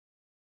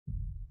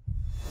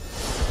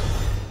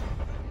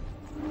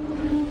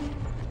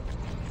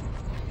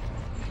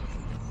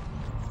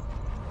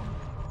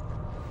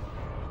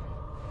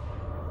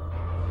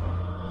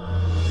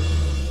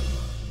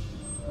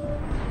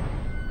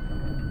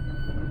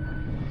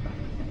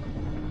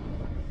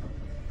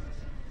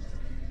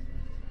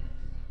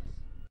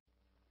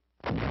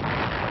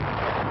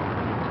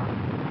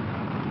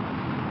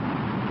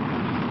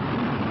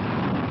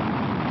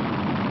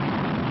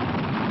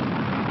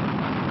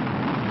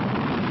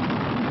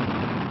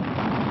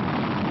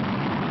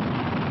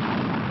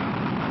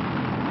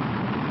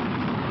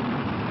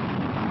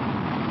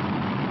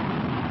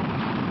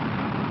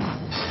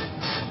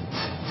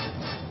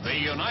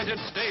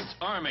United States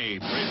Army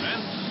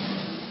presents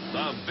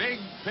The Big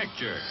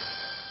Picture,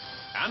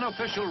 an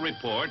official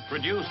report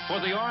produced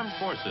for the armed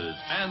forces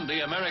and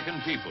the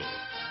American people.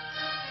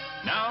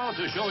 Now,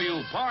 to show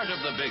you part of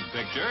the big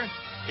picture,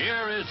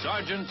 here is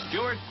Sergeant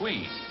Stuart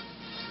Queen.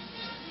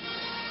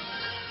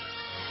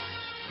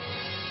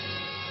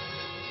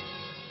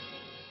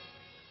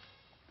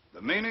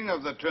 The meaning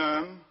of the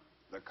term,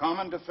 the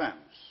common defense,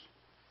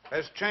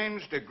 has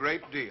changed a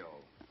great deal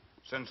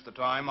since the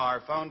time our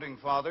founding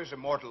fathers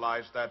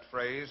immortalized that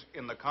phrase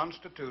in the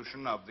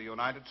Constitution of the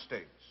United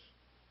States.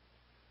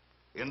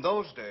 In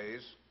those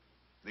days,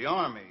 the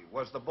Army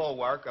was the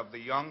bulwark of the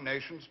young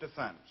nation's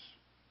defense.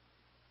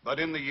 But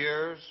in the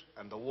years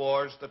and the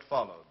wars that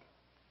followed,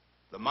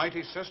 the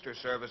mighty sister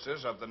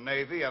services of the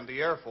Navy and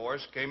the Air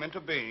Force came into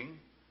being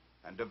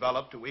and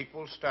developed to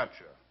equal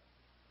stature.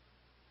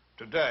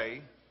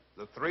 Today,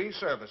 the three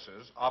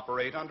services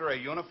operate under a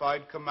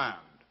unified command,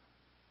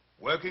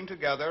 working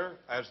together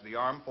as the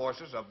armed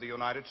forces of the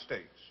United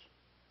States.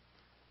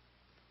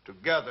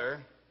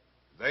 Together,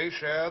 they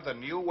share the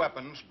new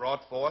weapons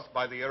brought forth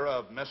by the era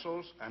of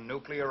missiles and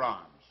nuclear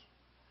arms,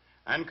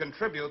 and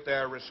contribute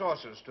their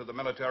resources to the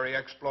military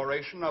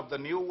exploration of the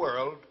new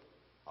world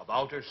of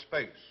outer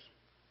space.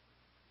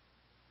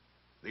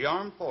 The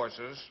armed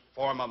forces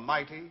form a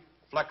mighty,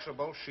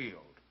 flexible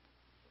shield,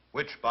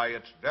 which by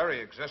its very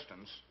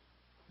existence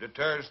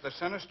deters the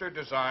sinister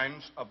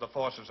designs of the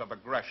forces of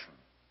aggression.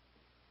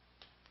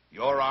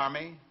 Your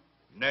Army,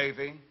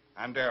 Navy,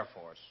 and Air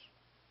Force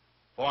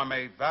form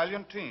a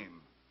valiant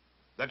team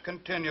that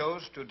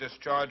continues to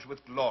discharge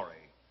with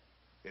glory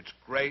its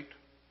great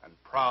and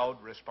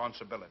proud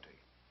responsibility,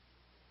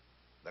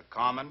 the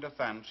common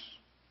defense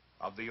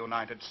of the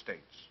United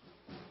States.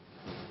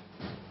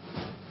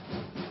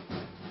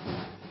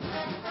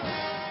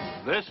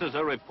 This is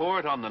a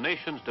report on the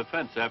nation's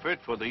defense effort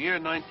for the year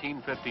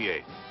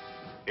 1958.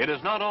 It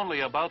is not only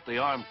about the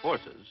armed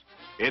forces,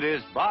 it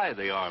is by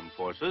the armed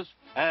forces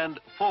and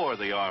for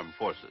the armed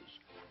forces.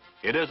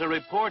 It is a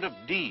report of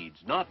deeds,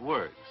 not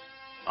words,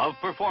 of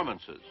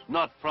performances,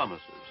 not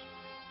promises.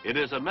 It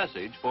is a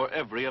message for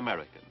every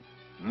American,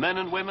 men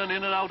and women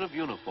in and out of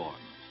uniform,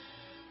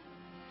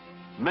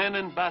 men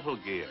in battle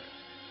gear,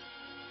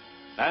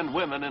 and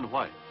women in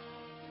white,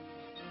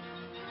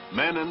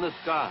 men in the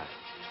sky,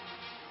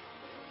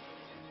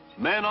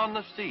 men on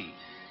the sea,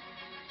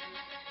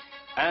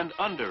 and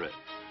under it,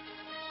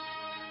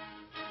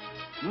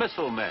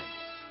 missile men,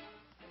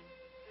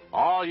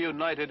 all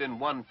united in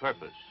one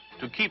purpose,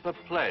 to keep a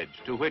pledge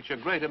to which a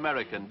great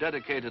American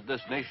dedicated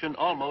this nation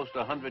almost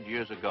 100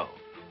 years ago.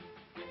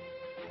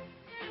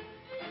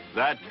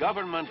 That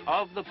government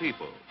of the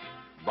people,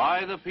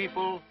 by the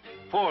people,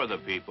 for the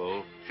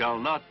people, shall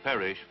not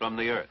perish from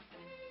the earth.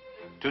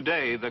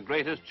 Today, the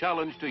greatest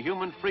challenge to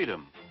human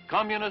freedom,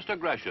 communist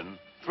aggression,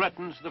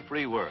 threatens the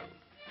free world.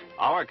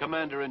 Our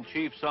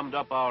Commander-in-Chief summed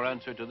up our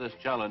answer to this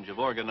challenge of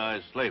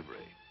organized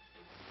slavery.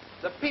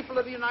 The people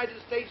of the United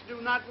States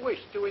do not wish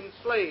to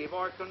enslave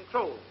or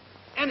control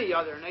any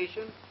other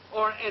nation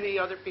or any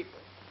other people.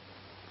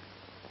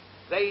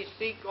 They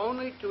seek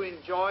only to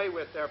enjoy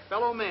with their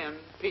fellow men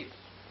peace,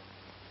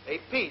 a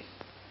peace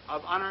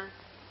of honor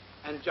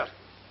and justice.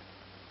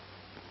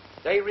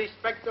 They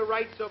respect the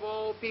rights of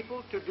all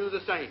people to do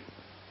the same.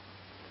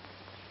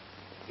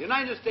 The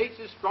United States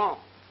is strong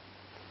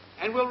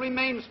and will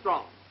remain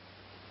strong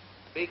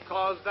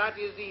because that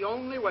is the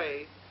only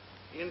way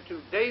in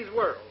today's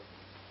world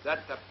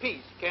that the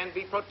peace can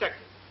be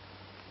protected.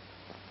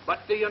 But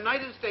the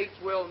United States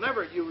will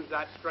never use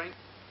that strength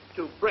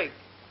to break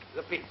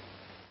the peace.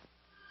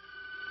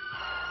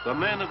 The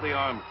men of the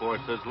armed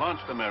forces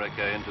launched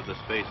America into the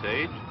space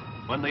age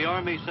when the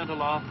Army sent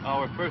aloft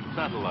our first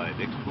satellite,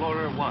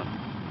 Explorer 1,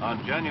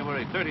 on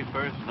January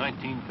 31st,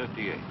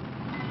 1958.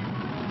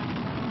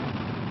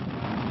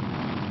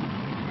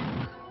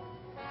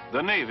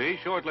 The Navy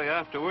shortly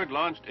afterward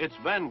launched its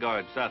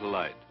Vanguard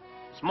satellite.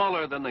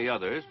 Smaller than the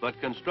others, but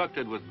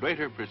constructed with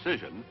greater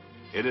precision,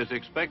 it is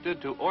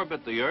expected to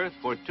orbit the Earth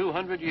for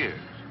 200 years.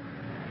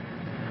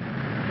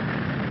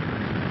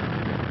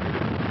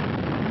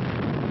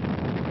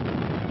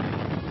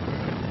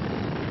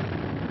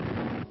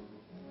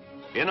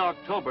 In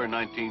October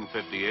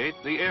 1958,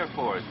 the Air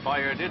Force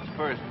fired its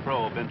first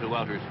probe into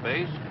outer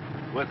space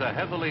with a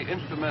heavily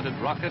instrumented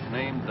rocket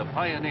named the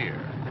Pioneer.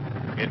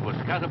 It was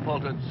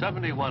catapulted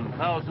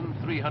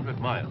 71,300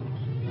 miles.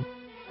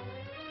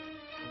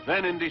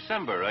 Then in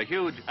December, a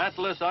huge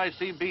Atlas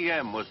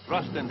ICBM was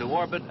thrust into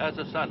orbit as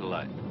a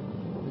satellite.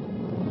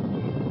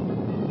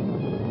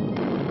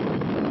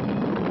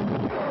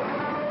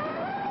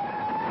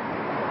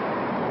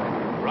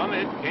 From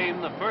it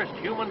came the first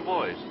human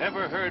voice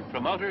ever heard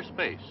from outer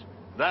space,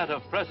 that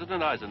of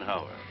President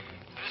Eisenhower.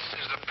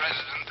 This is the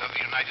President of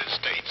the United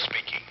States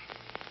speaking.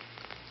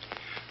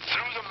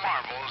 Through the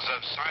marvels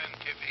of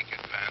scientific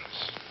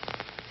advance,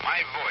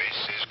 my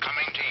voice is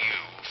coming to you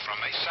from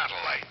a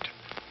satellite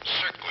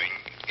circling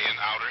in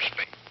outer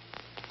space.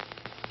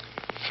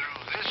 Through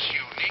this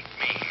unique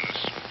means,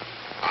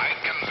 I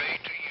convey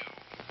to you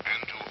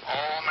and to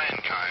all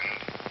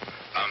mankind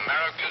a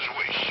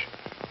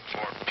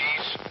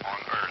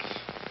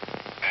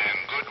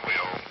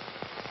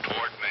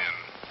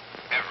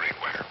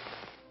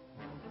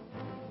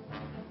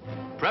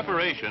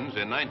Preparations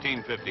in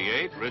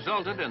 1958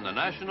 resulted in the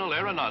National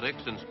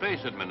Aeronautics and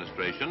Space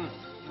Administration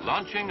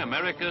launching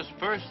America's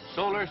first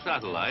solar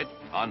satellite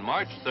on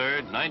March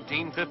 3,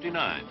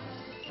 1959,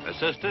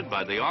 assisted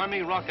by the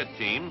Army rocket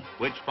team,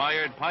 which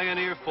fired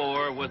Pioneer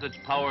 4 with its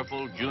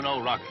powerful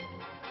Juno rocket.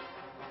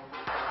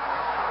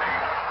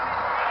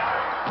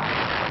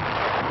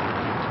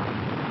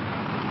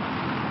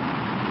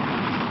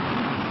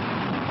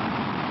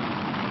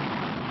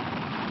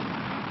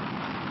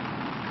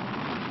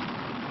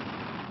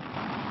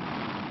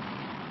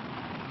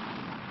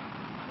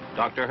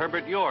 Dr.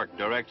 Herbert York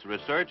directs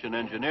research and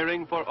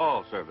engineering for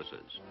all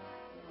services.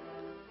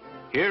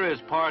 Here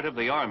is part of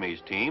the Army's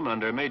team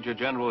under Major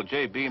General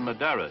J.B.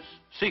 Medeiros,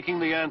 seeking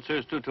the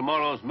answers to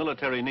tomorrow's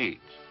military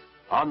needs.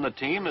 On the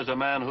team is a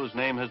man whose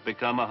name has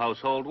become a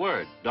household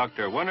word,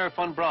 Dr. Werner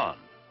von Braun.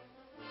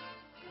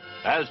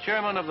 As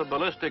chairman of the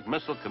Ballistic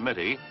Missile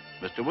Committee,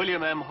 Mr.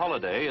 William M.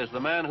 Holliday is the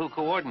man who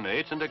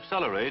coordinates and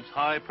accelerates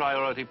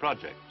high-priority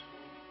projects.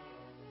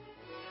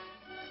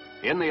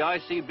 In the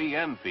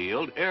ICBM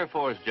field, Air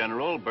Force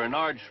General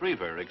Bernard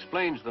Schriever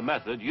explains the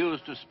method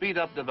used to speed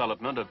up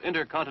development of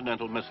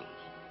intercontinental missiles.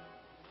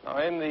 Now,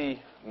 in the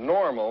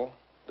normal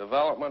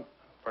development,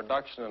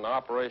 production, and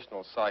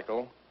operational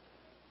cycle,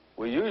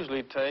 we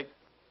usually take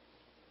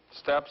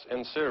steps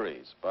in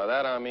series. By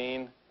that I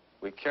mean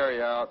we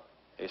carry out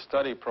a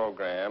study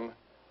program,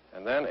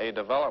 and then a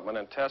development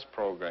and test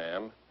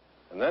program,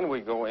 and then we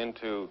go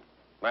into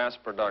mass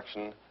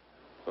production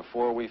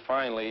before we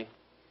finally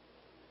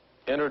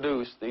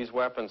introduce these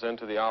weapons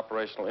into the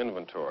operational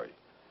inventory.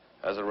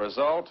 As a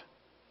result,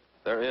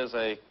 there is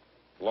a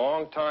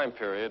long time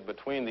period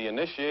between the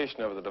initiation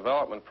of the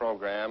development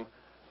program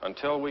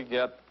until we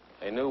get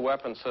a new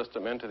weapon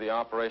system into the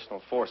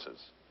operational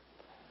forces.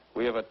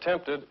 We have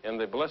attempted in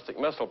the ballistic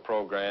missile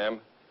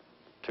program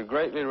to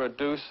greatly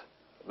reduce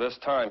this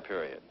time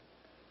period.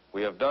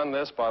 We have done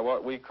this by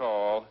what we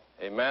call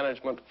a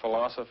management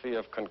philosophy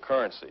of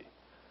concurrency.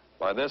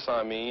 By this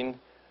I mean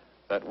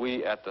that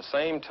we at the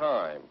same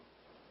time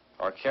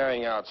are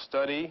carrying out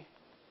study,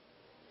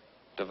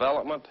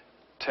 development,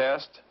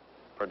 test,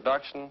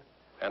 production,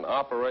 and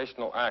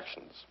operational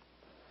actions.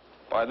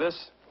 By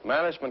this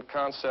management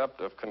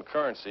concept of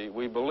concurrency,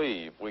 we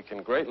believe we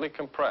can greatly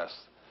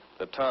compress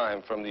the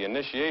time from the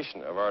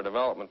initiation of our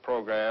development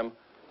program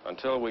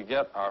until we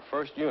get our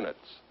first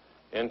units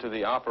into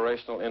the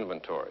operational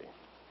inventory.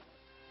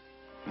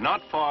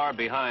 Not far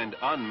behind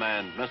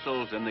unmanned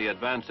missiles in the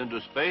advance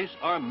into space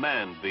are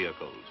manned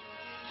vehicles,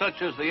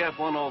 such as the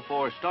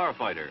F-104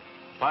 Starfighter,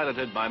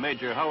 piloted by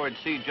Major Howard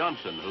C.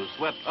 Johnson, who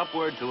swept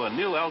upward to a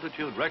new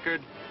altitude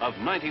record of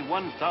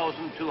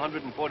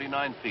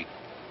 91,249 feet.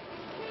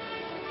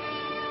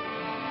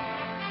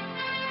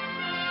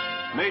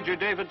 Major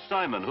David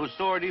Simon, who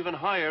soared even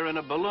higher in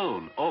a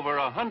balloon, over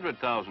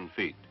 100,000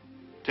 feet,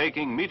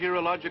 taking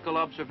meteorological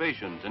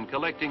observations and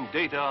collecting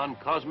data on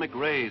cosmic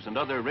rays and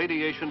other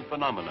radiation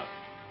phenomena,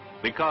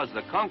 because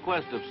the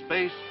conquest of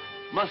space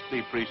must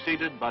be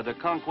preceded by the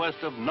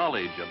conquest of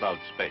knowledge about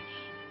space.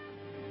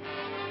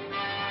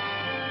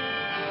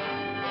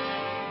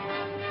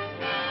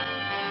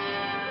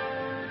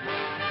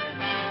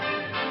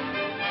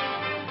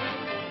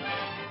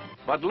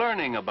 But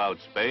learning about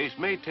space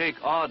may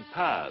take odd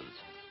paths,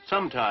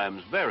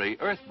 sometimes very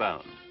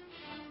earthbound.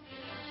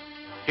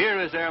 Here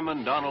is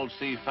Airman Donald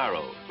C.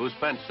 Farrow, who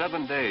spent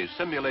 7 days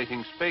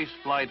simulating space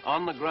flight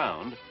on the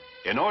ground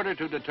in order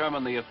to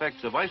determine the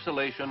effects of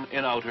isolation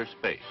in outer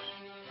space.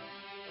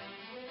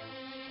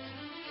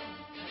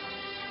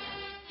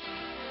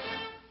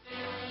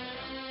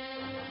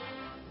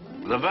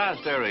 The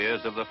vast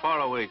areas of the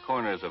faraway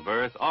corners of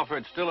Earth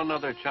offered still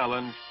another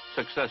challenge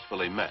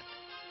successfully met.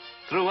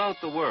 Throughout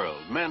the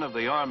world, men of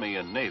the Army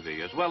and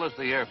Navy, as well as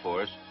the Air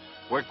Force,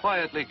 were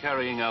quietly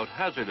carrying out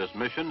hazardous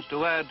missions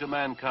to add to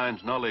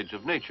mankind's knowledge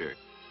of nature,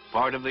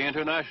 part of the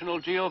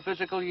International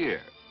Geophysical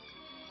Year.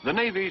 The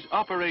Navy's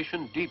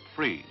Operation Deep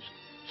Freeze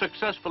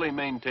successfully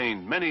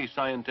maintained many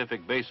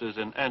scientific bases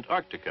in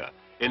Antarctica,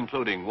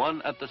 including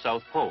one at the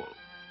South Pole.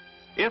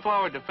 If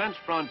our defense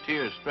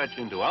frontiers stretch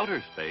into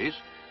outer space,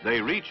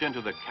 they reach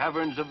into the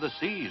caverns of the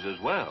seas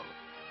as well.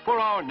 For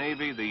our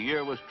Navy, the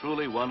year was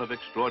truly one of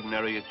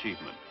extraordinary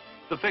achievement.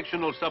 The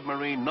fictional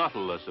submarine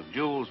Nautilus of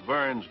Jules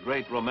Verne's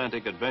great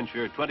romantic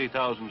adventure,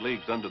 20,000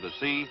 Leagues Under the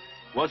Sea,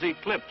 was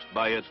eclipsed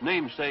by its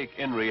namesake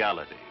in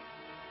reality.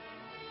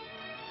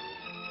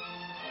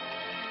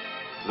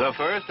 The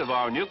first of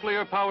our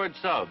nuclear-powered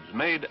subs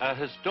made a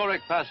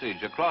historic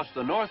passage across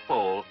the North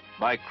Pole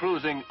by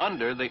cruising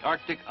under the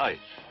Arctic ice.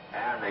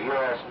 And the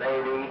U.S.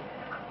 Navy,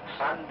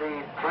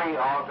 Sunday, 3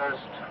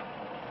 August,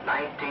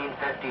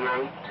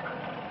 1958,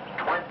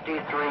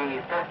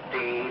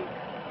 23:15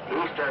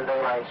 Eastern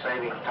Daylight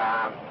Saving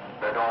Time,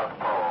 the North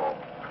Pole.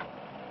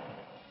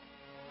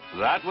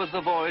 That was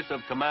the voice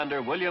of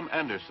Commander William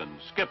Anderson,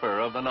 skipper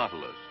of the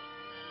Nautilus.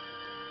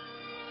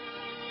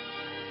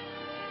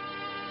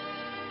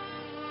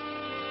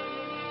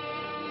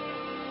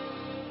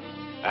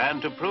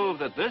 And to prove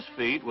that this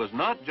feat was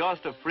not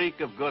just a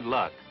freak of good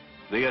luck,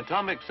 the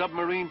atomic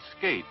submarine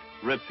Skate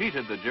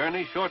repeated the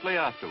journey shortly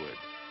afterward.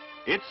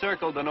 It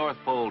circled the North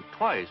Pole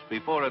twice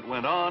before it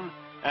went on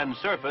and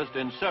surfaced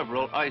in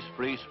several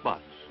ice-free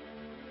spots.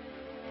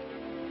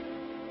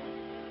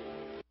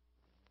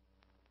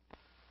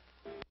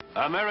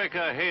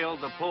 America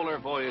hailed the polar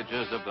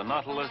voyages of the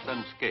Nautilus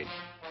and Skate.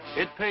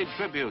 It paid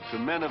tribute to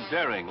men of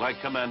daring like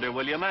Commander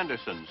William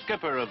Anderson,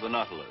 skipper of the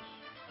Nautilus,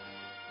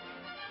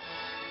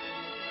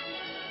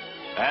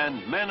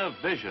 and men of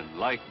vision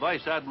like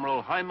Vice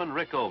Admiral Hyman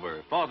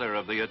Rickover, father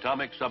of the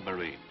atomic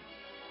submarine.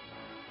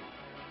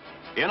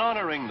 In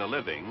honoring the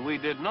living, we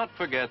did not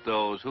forget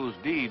those whose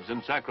deeds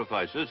and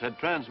sacrifices had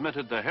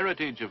transmitted the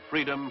heritage of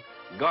freedom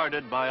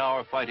guarded by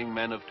our fighting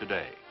men of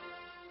today.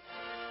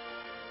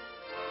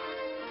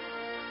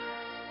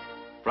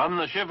 From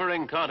the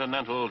shivering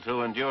Continentals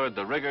who endured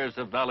the rigors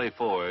of Valley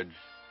Forge,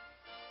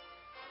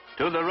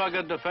 to the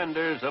rugged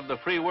defenders of the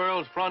free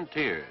world's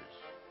frontiers,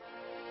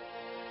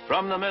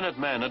 from the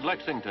Minutemen at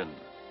Lexington,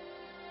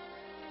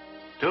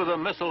 to the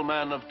missile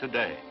men of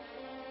today.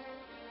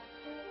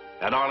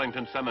 At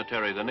Arlington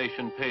Cemetery, the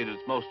nation paid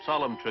its most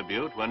solemn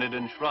tribute when it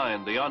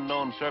enshrined the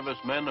unknown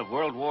servicemen of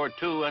World War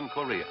II and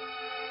Korea.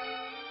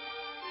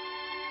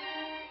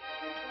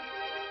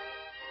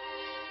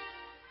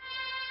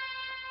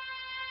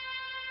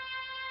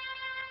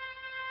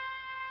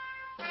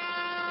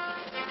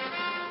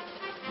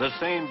 The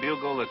same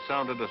bugle that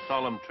sounded a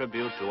solemn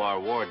tribute to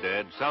our war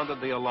dead sounded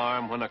the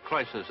alarm when a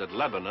crisis at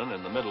Lebanon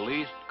in the Middle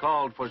East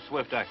called for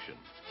swift action.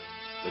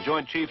 The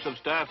Joint Chiefs of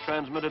Staff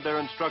transmitted their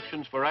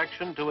instructions for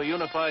action to a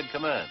unified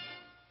command.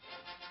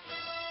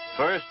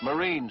 First,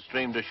 Marines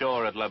streamed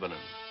ashore at Lebanon.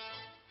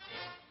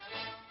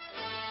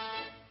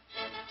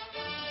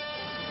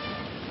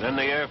 Then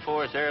the Air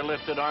Force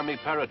airlifted Army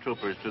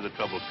paratroopers to the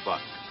troubled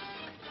spot.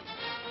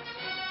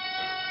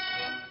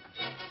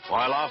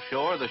 While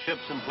offshore, the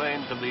ships and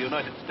planes of the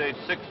United States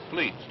Sixth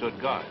Fleet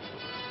stood guard.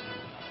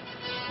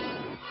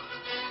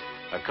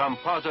 A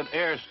composite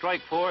air strike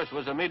force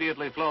was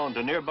immediately flown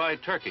to nearby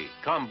Turkey,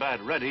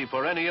 combat ready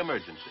for any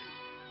emergency.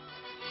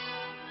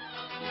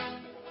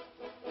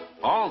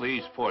 All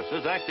these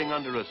forces, acting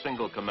under a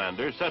single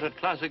commander, set a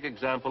classic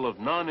example of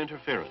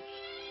non-interference.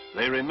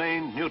 They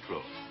remained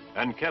neutral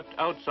and kept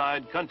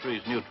outside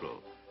countries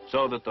neutral,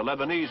 so that the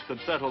Lebanese could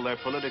settle their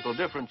political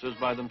differences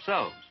by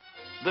themselves.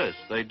 This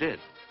they did.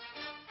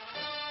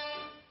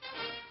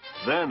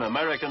 Then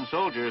American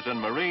soldiers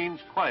and Marines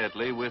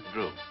quietly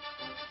withdrew.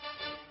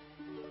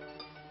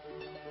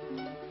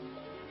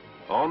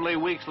 Only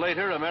weeks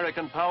later,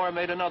 American power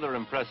made another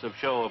impressive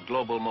show of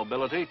global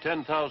mobility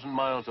 10,000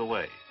 miles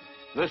away.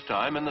 This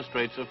time in the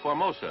Straits of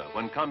Formosa,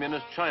 when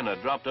communist China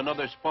dropped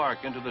another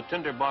spark into the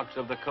tinderbox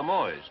of the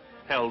Quemoys,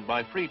 held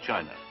by Free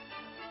China.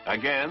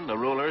 Again, the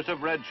rulers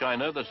of Red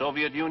China, the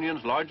Soviet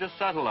Union's largest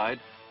satellite,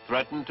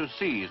 threatened to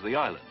seize the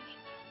islands.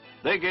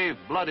 They gave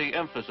bloody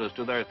emphasis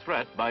to their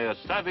threat by a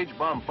savage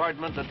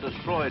bombardment that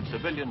destroyed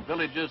civilian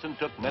villages and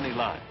took many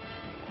lives.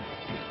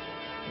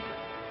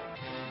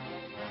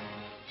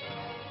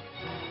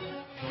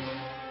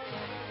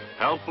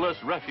 Helpless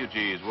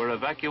refugees were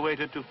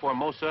evacuated to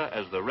Formosa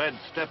as the Reds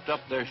stepped up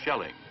their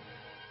shelling.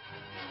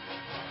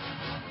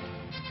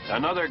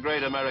 Another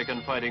great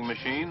American fighting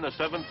machine, the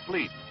Seventh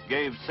Fleet,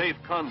 gave safe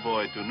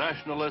convoy to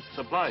nationalist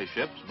supply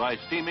ships by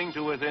steaming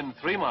to within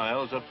 3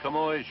 miles of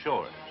Quemoy's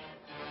shores.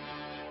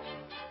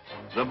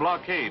 The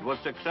blockade was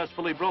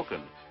successfully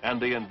broken,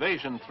 and the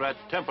invasion threat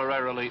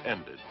temporarily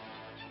ended.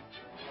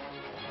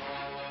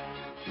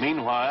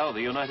 Meanwhile,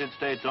 the United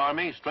States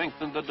Army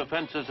strengthened the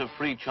defenses of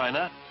Free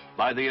China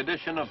by the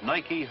addition of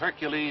Nike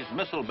Hercules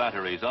missile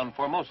batteries on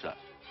Formosa.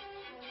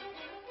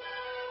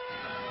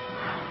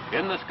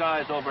 In the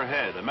skies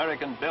overhead,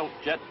 American-built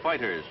jet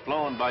fighters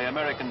flown by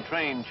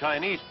American-trained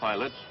Chinese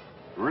pilots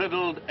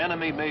riddled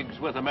enemy MiGs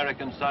with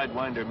American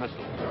Sidewinder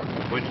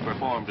missiles, which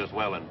performed as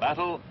well in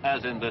battle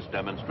as in this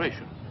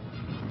demonstration.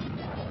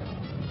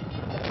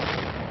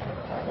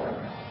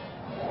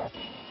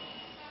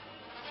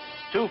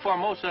 To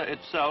Formosa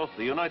itself,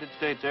 the United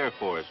States Air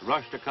Force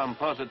rushed a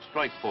composite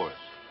strike force,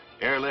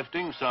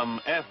 airlifting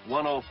some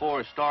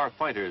F-104 Star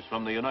fighters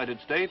from the United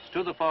States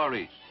to the Far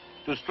East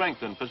to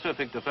strengthen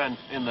Pacific defense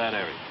in that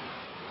area.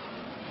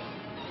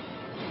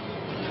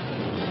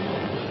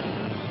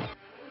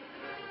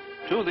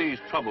 To these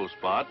trouble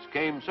spots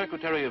came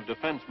Secretary of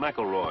Defense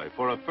McElroy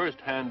for a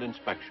first-hand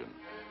inspection.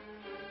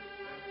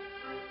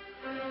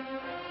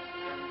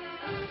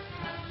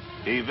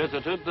 He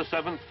visited the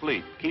Seventh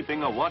Fleet,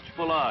 keeping a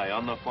watchful eye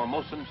on the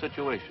Formosan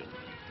situation.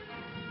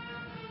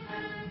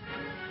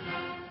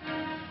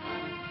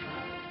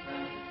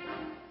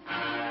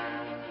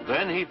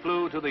 Then he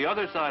flew to the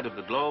other side of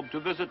the globe to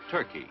visit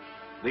Turkey,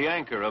 the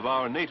anchor of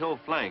our NATO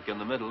flank in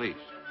the Middle East.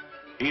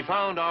 He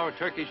found our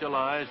Turkish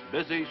allies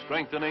busy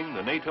strengthening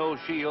the NATO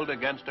shield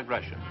against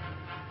aggression.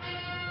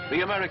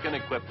 The American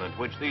equipment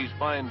which these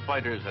fine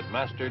fighters had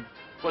mastered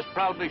was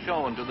proudly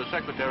shown to the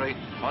Secretary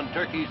on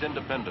Turkey's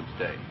Independence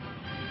Day.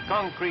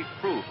 Concrete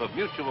proof of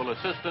mutual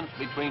assistance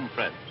between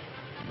friends.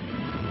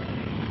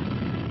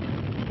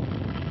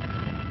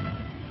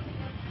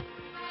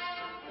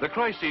 The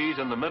crises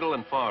in the Middle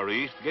and Far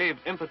East gave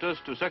impetus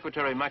to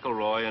Secretary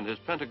McElroy and his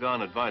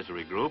Pentagon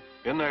Advisory Group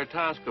in their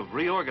task of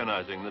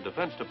reorganizing the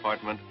Defense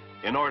Department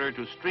in order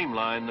to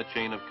streamline the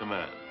chain of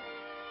command.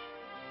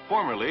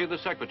 Formerly, the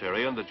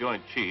Secretary and the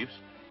Joint Chiefs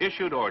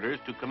issued orders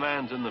to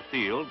commands in the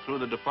field through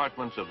the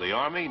departments of the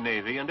Army,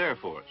 Navy, and Air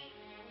Force.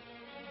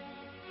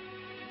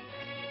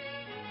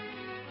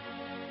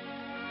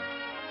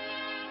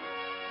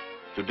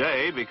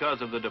 Today,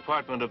 because of the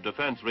Department of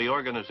Defense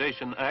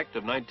Reorganization Act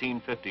of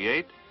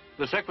 1958,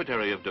 the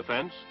Secretary of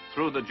Defense,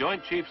 through the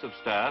Joint Chiefs of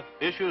Staff,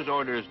 issues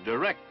orders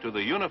direct to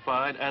the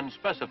unified and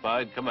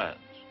specified commands.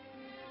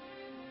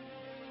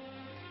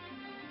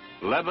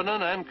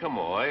 Lebanon and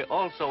Camoy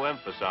also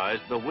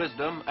emphasized the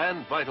wisdom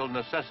and vital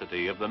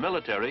necessity of the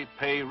military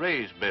pay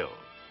raise bill.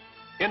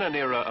 In an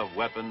era of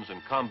weapons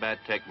and combat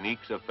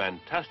techniques of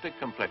fantastic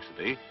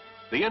complexity,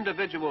 the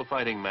individual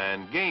fighting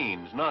man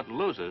gains, not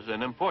loses,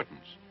 in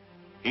importance.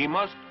 He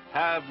must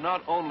have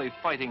not only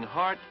fighting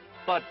heart,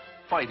 but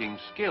fighting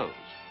skills.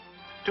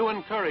 To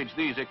encourage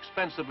these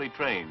expensively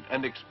trained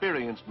and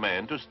experienced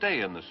men to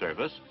stay in the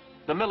service,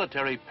 the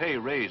military pay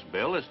raise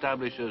bill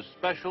establishes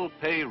special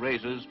pay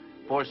raises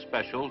for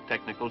special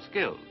technical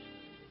skills.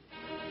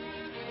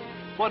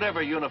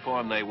 Whatever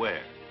uniform they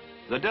wear,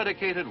 the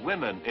dedicated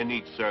women in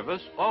each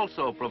service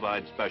also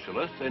provide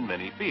specialists in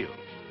many fields.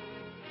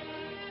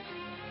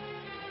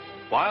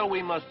 While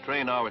we must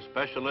train our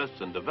specialists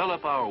and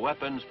develop our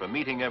weapons for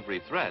meeting every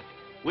threat,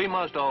 we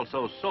must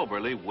also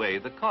soberly weigh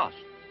the cost.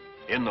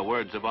 In the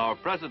words of our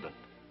president,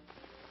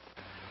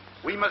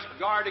 we must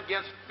guard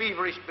against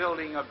feverish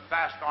building of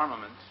vast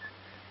armaments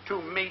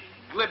to meet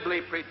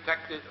glibly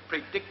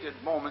predicted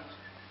moments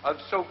of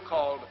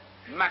so-called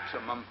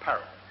maximum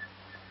peril.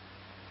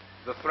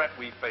 The threat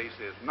we face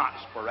is not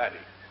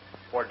sporadic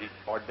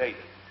or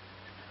dated.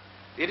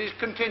 It is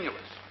continuous.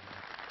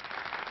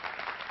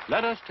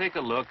 Let us take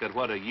a look at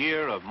what a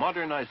year of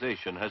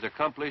modernization has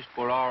accomplished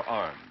for our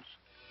arms.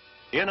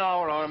 In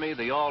our Army,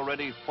 the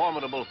already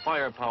formidable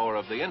firepower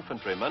of the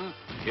infantryman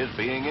is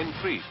being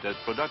increased as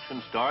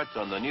production starts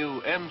on the new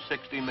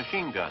M60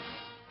 machine gun.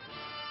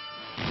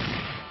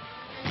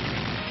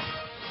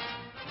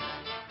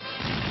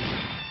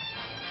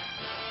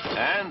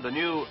 And the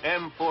new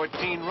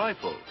M14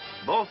 rifle,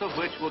 both of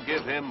which will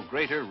give him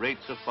greater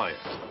rates of fire.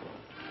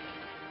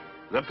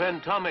 The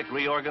pentomic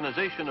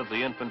reorganization of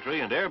the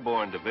infantry and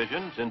airborne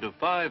divisions into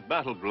 5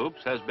 battle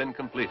groups has been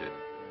completed.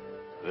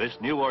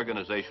 This new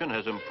organization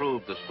has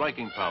improved the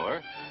striking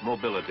power,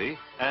 mobility,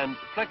 and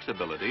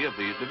flexibility of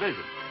these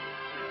divisions.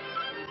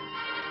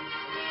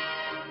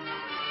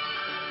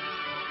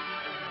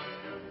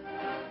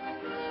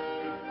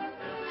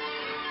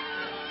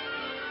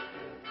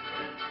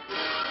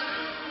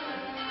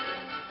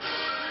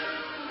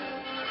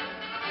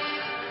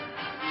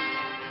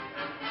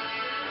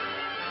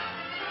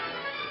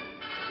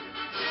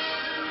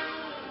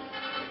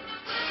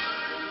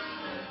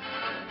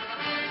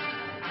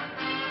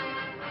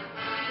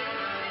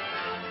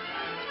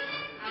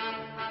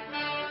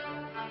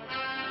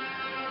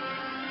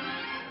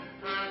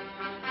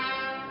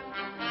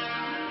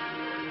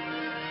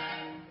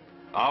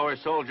 Our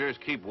soldiers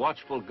keep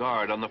watchful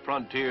guard on the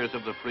frontiers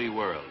of the free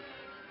world.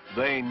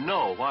 They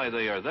know why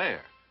they are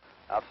there.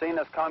 I've seen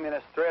this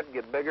communist threat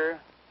get bigger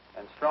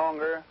and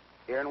stronger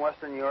here in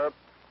Western Europe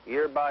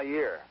year by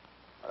year.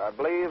 But I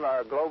believe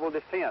our global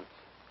defense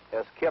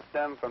has kept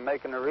them from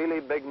making a really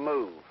big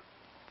move.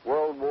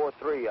 World War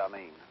III, I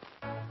mean.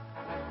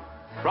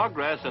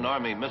 Progress in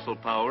Army missile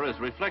power is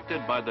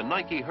reflected by the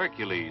Nike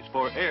Hercules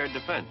for air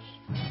defense.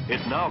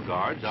 It now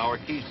guards our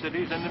key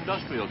cities and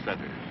industrial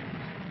centers.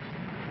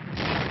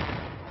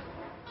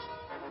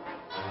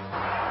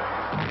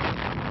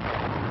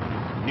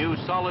 New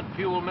solid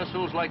fuel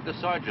missiles like the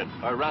Sergeant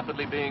are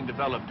rapidly being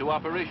developed to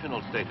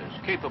operational status,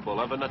 capable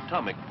of an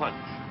atomic punch.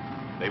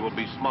 They will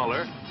be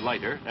smaller,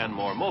 lighter, and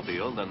more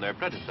mobile than their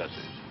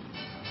predecessors.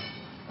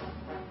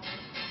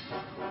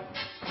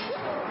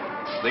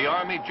 The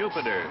Army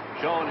Jupiter,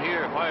 shown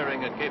here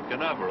firing at Cape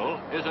Canaveral,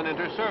 is an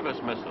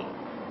inter-service missile.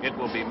 It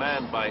will be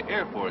manned by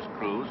Air Force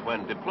crews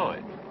when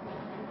deployed.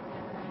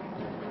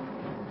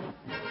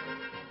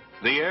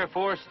 The Air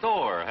Force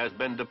Thor has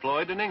been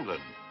deployed in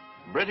England.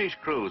 British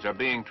crews are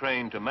being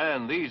trained to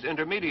man these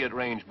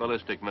intermediate-range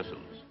ballistic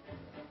missiles.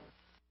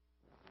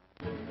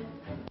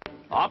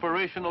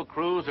 Operational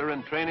crews are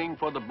in training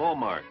for the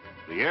Bulwark,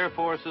 the Air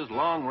Force's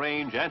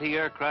long-range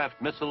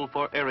anti-aircraft missile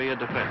for area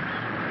defense.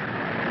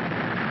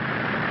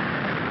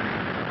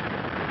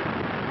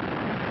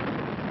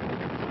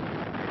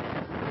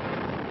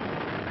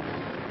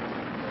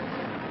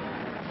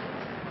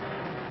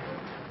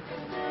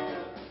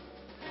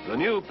 The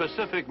new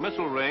Pacific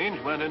Missile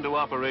Range went into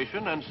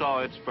operation and saw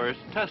its first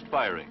test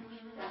firings.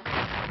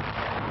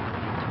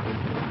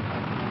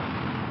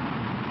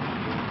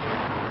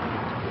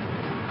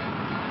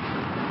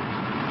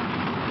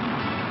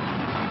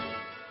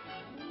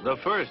 The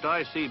first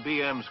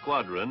ICBM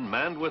squadron,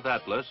 manned with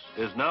Atlas,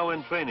 is now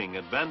in training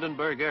at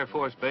Vandenberg Air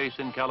Force Base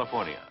in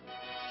California.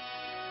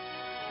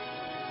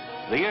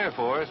 The Air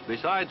Force,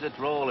 besides its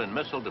role in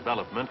missile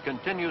development,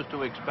 continues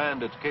to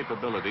expand its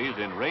capabilities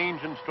in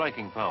range and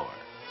striking power.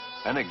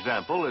 An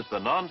example is the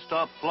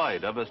non-stop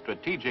flight of a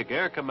strategic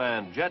air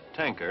command jet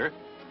tanker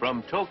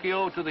from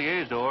Tokyo to the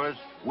Azores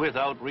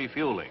without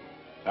refueling,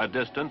 a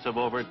distance of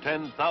over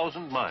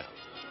 10,000 miles.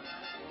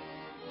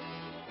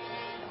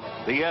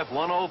 The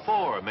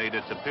F-104 made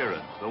its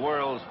appearance, the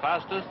world's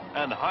fastest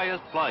and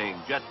highest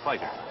flying jet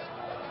fighter.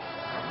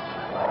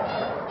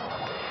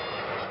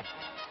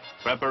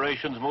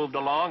 Preparations moved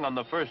along on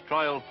the first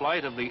trial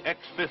flight of the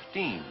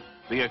X-15,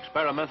 the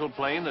experimental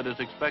plane that is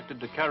expected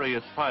to carry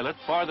its pilot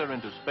farther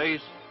into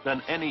space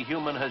than any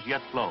human has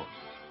yet flown.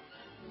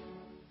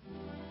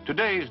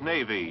 Today's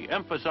Navy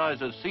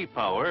emphasizes sea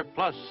power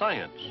plus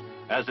science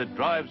as it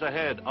drives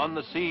ahead on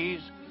the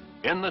seas,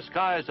 in the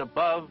skies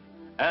above,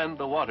 and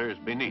the waters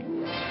beneath.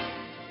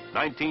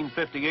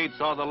 1958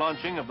 saw the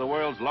launching of the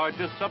world's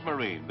largest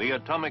submarine, the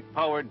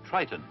atomic-powered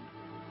Triton,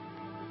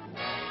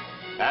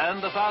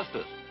 and the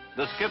fastest,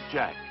 the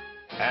Skipjack,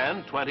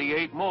 and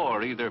 28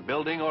 more either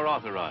building or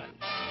authorized.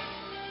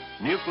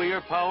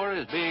 Nuclear power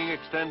is being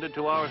extended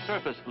to our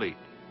surface fleet.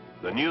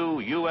 The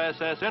new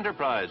USS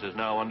Enterprise is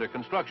now under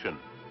construction,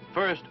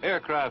 first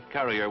aircraft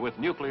carrier with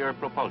nuclear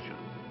propulsion.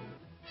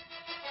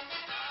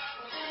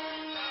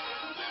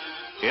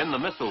 In the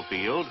missile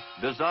field,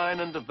 design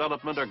and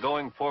development are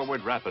going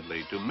forward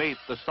rapidly to mate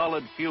the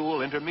solid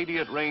fuel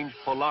intermediate range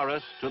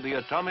Polaris to the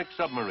atomic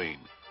submarine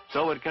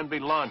so it can be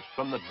launched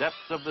from the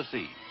depths of the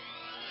sea.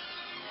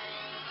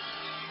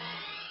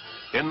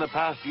 In the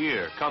past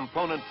year,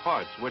 component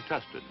parts were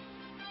tested.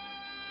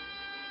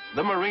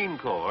 The Marine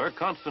Corps,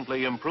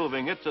 constantly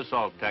improving its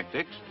assault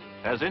tactics,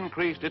 has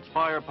increased its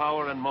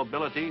firepower and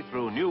mobility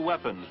through new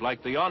weapons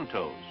like the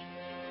Ontos.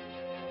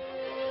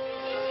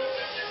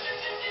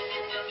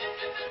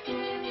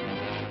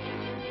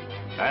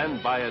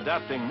 And by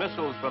adapting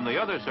missiles from the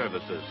other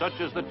services, such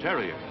as the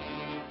Terrier.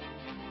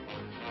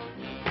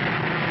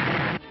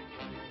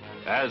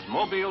 As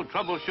mobile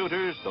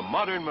troubleshooters, the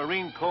modern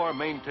Marine Corps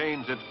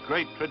maintains its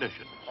great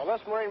traditions. Well,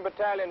 this Marine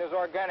Battalion is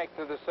organic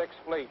to the 6th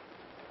Fleet.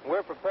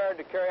 We're prepared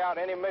to carry out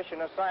any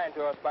mission assigned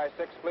to us by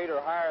 6th Fleet or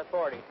higher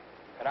authority.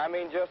 And I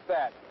mean just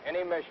that,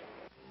 any mission.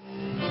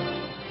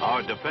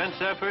 Our defense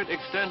effort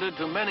extended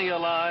to many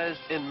allies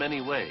in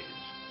many ways.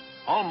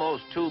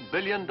 Almost $2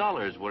 billion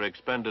were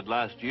expended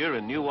last year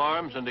in new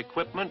arms and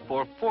equipment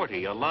for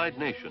 40 allied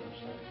nations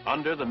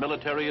under the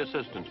Military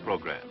Assistance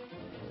Program.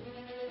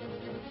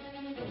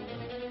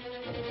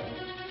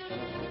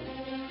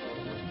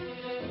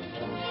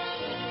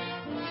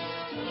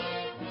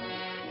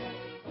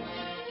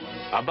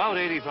 About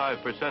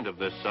 85% of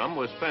this sum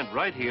was spent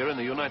right here in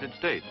the United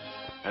States,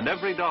 and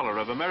every dollar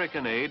of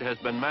American aid has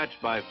been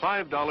matched by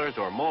 $5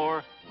 or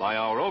more by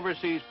our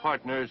overseas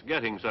partners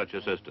getting such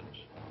assistance.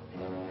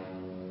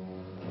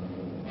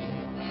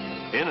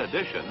 In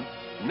addition,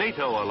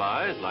 NATO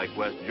allies like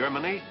West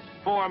Germany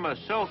form a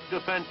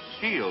self-defense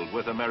shield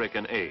with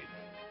American aid.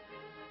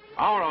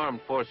 Our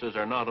armed forces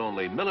are not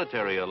only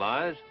military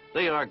allies,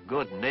 they are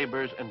good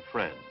neighbors and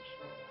friends.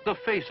 The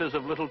faces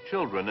of little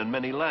children in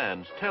many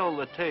lands tell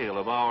the tale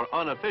of our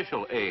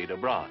unofficial aid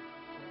abroad.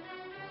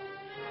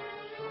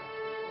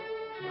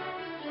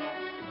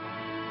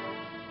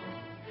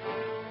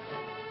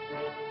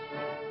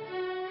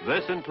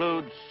 This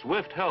includes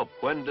swift help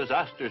when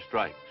disaster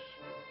strikes.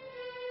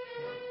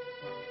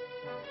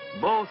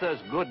 Both as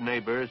good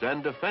neighbors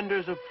and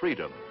defenders of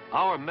freedom,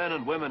 our men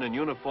and women in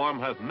uniform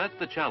have met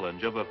the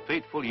challenge of a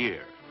fateful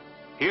year.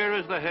 Here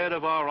is the head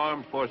of our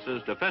armed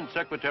forces, Defense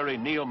Secretary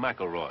Neil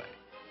McElroy.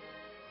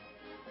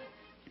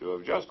 You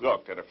have just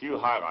looked at a few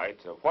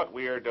highlights of what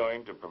we are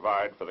doing to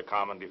provide for the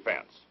common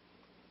defense.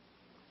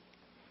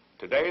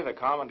 Today, the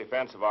common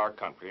defense of our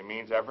country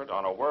means effort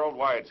on a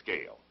worldwide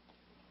scale,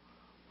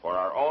 for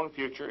our own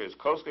future is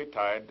closely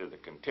tied to the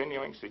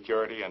continuing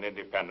security and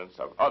independence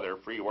of other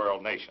free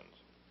world nations.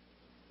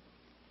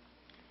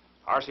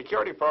 Our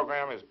security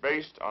program is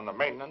based on the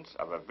maintenance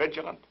of a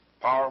vigilant,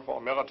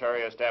 powerful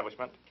military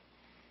establishment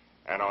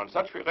and on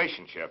such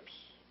relationships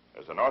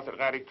as the North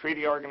Atlantic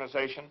Treaty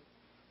Organization,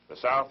 the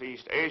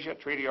Southeast Asia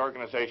Treaty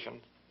Organization,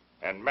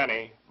 and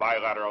many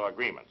bilateral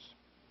agreements.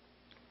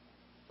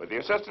 With the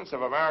assistance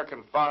of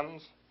American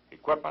funds,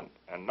 equipment,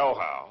 and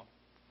know-how,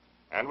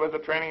 and with the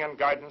training and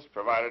guidance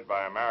provided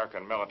by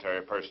American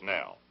military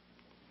personnel,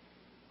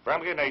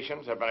 friendly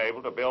nations have been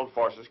able to build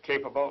forces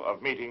capable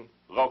of meeting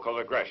local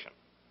aggression.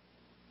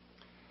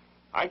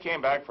 I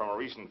came back from a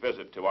recent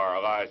visit to our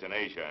allies in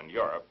Asia and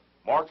Europe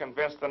more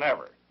convinced than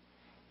ever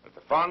that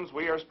the funds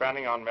we are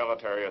spending on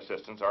military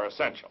assistance are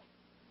essential.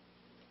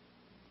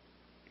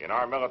 In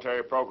our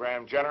military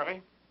program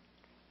generally,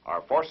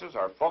 our forces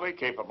are fully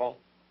capable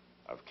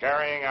of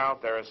carrying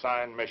out their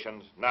assigned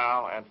missions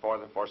now and for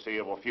the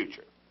foreseeable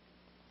future.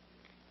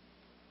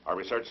 Our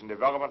research and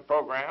development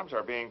programs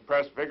are being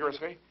pressed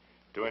vigorously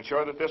to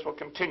ensure that this will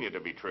continue to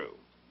be true.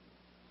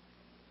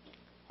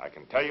 I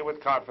can tell you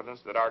with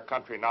confidence that our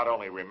country not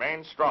only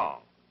remains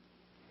strong,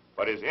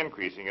 but is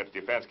increasing its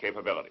defense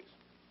capabilities.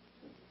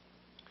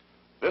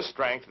 This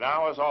strength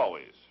now, as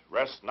always,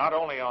 rests not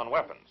only on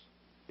weapons,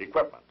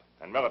 equipment,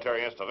 and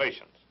military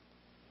installations.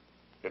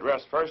 It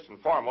rests first and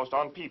foremost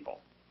on people,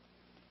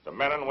 the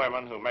men and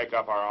women who make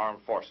up our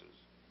armed forces.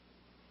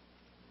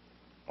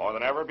 More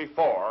than ever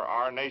before,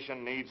 our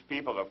nation needs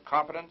people of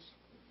competence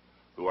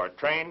who are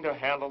trained to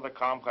handle the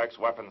complex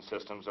weapon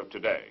systems of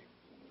today.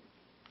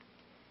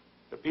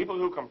 The people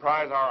who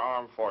comprise our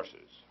armed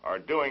forces are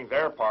doing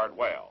their part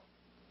well.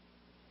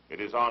 It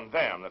is on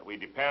them that we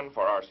depend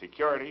for our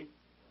security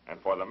and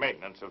for the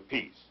maintenance of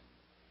peace.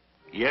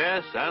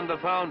 Yes, and the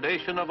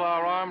foundation of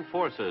our armed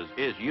forces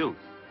is youth.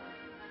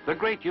 The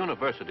great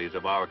universities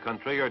of our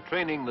country are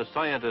training the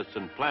scientists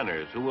and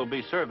planners who will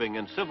be serving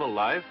in civil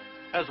life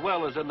as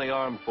well as in the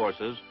armed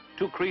forces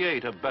to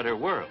create a better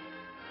world.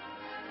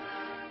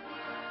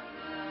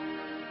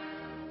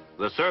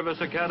 The service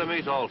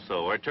academies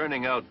also are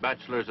turning out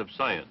bachelors of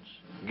science,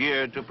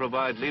 geared to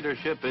provide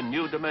leadership in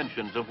new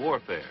dimensions of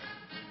warfare.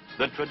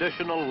 The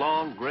traditional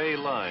long gray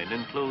line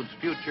includes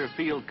future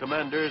field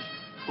commanders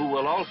who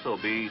will also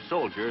be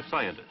soldier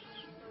scientists.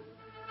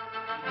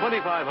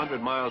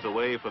 2,500 miles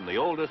away from the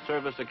oldest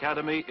service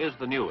academy is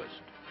the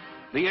newest,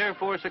 the Air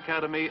Force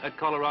Academy at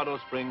Colorado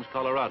Springs,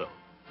 Colorado.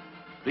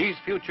 These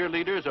future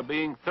leaders are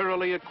being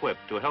thoroughly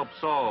equipped to help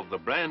solve the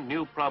brand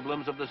new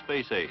problems of the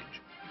space age,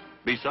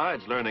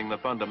 besides learning the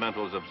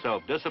fundamentals of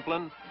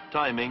self-discipline,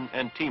 timing,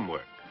 and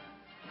teamwork.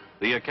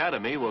 The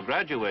Academy will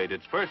graduate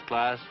its first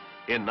class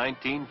in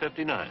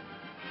 1959.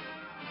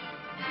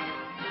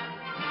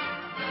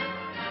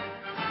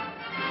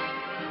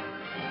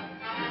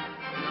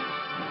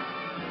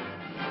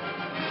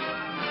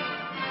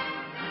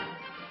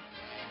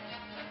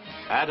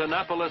 At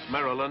Annapolis,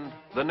 Maryland,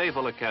 the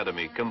Naval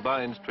Academy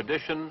combines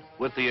tradition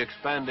with the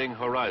expanding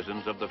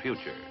horizons of the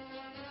future.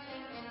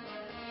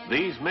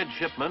 These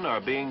midshipmen are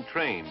being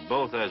trained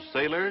both as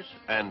sailors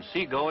and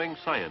seagoing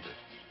scientists.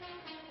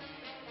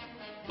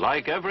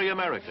 Like every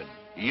American,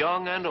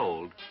 young and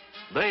old,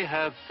 they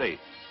have faith.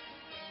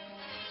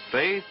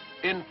 Faith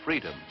in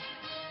freedom,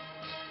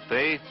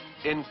 faith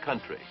in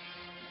country,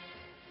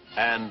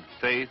 and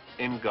faith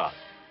in God.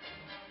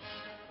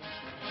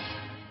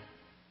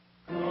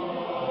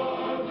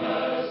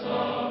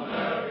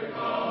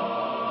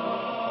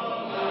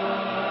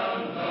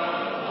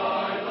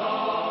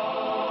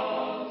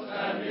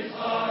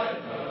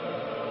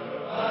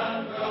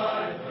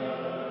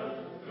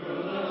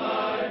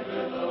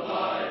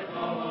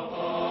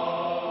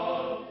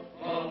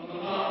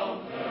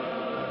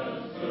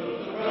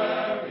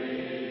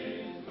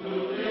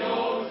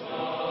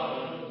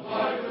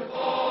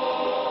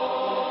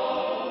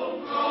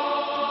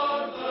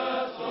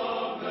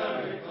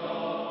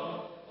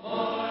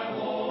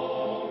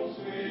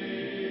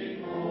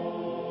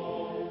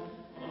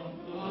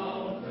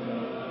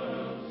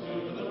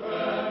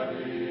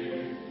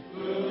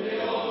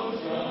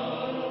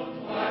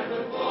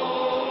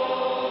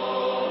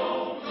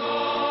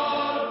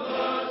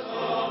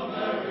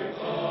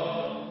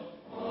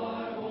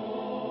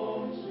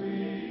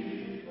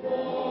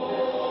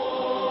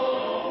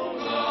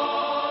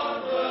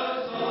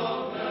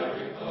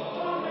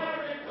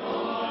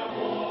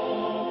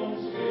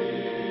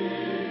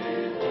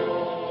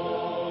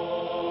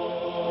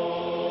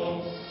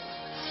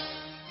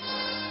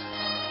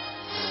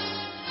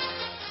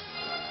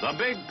 The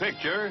Big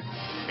Picture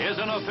is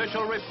an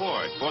official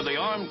report for the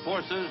armed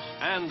forces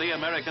and the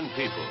American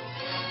people.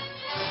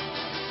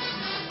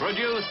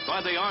 Produced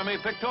by the Army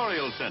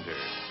Pictorial Center.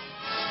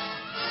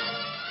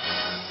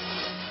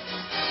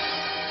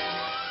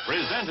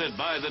 Presented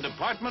by the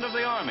Department of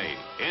the Army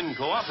in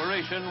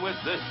cooperation with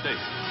this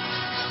station.